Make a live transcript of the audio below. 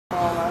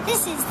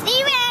This is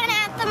Steven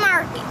at the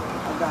market.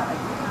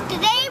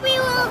 Today we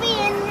will be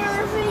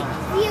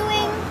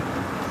interviewing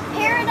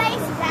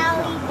Paradise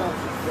Valley Beef.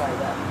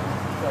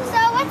 So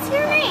what's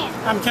your name?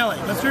 I'm Telly.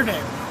 What's your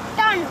name?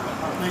 Donovan.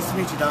 Nice to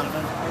meet you,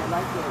 Donovan.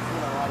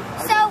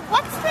 So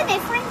what's the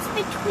difference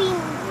between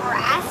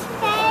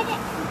grass-fed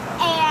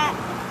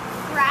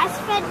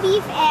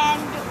beef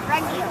and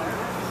regular?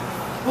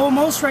 Well,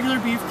 most regular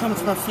beef comes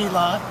from a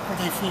feedlot where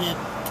they feed it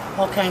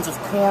all kinds of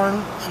corn,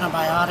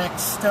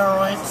 antibiotics,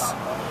 steroids.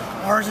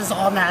 Ours is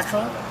all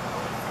natural.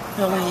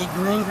 They only eat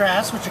green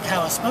grass, which a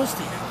cow is supposed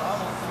to eat.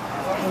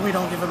 And we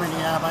don't give them any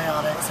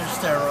antibiotics or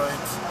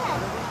steroids.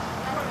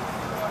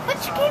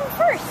 Which came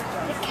first,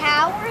 the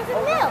cow or the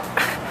milk?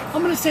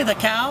 I'm going to say the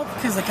cow,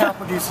 because the cow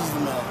produces the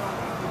milk.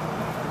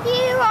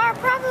 You are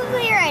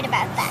probably right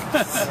about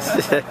that.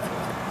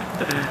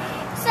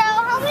 So,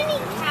 how many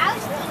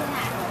cows do you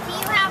have? Do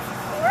you have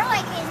 4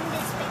 like in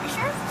this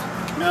picture?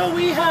 No,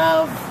 we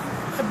have,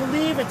 I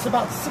believe it's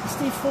about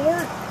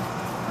 64.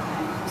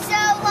 So,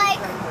 like,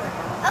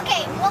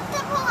 okay,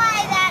 multiply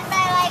that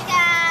by like,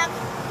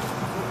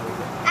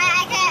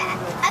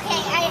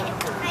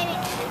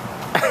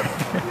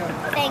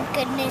 thank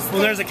goodness.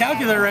 Well, there's a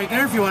calculator right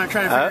there if you want to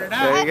try to figure it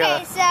out. There you go.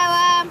 Okay, so,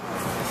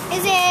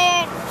 is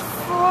it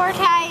 4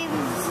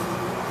 times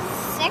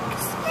 60?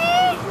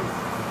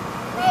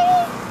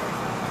 Maybe?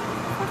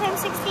 4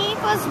 times 60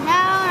 equals?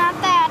 No, not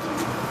that.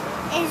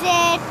 Is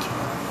it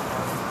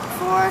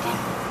 4?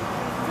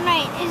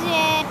 Right, is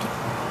it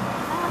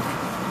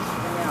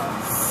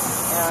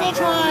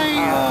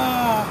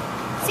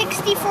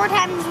 64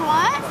 times 1?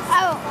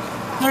 Oh.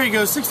 There you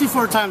go,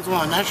 64 times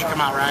 1. That should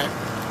come out right.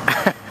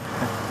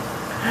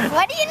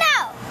 What do you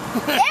know?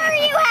 There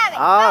you have it.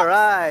 All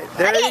right,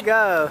 there you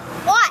go.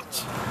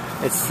 Watch.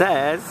 It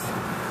says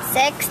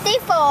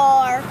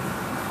 64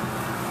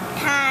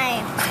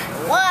 times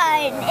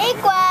 1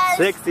 equals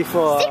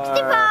 64.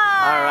 64. All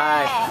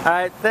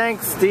right,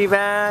 thanks,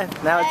 Steven.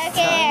 Now it's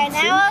okay, time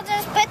now I'll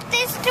just put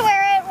this to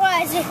where it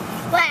was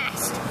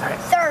last.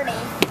 30.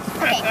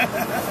 Okay.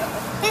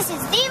 This is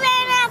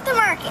Steven at the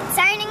market,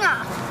 signing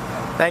off.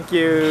 Thank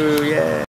you. Yeah.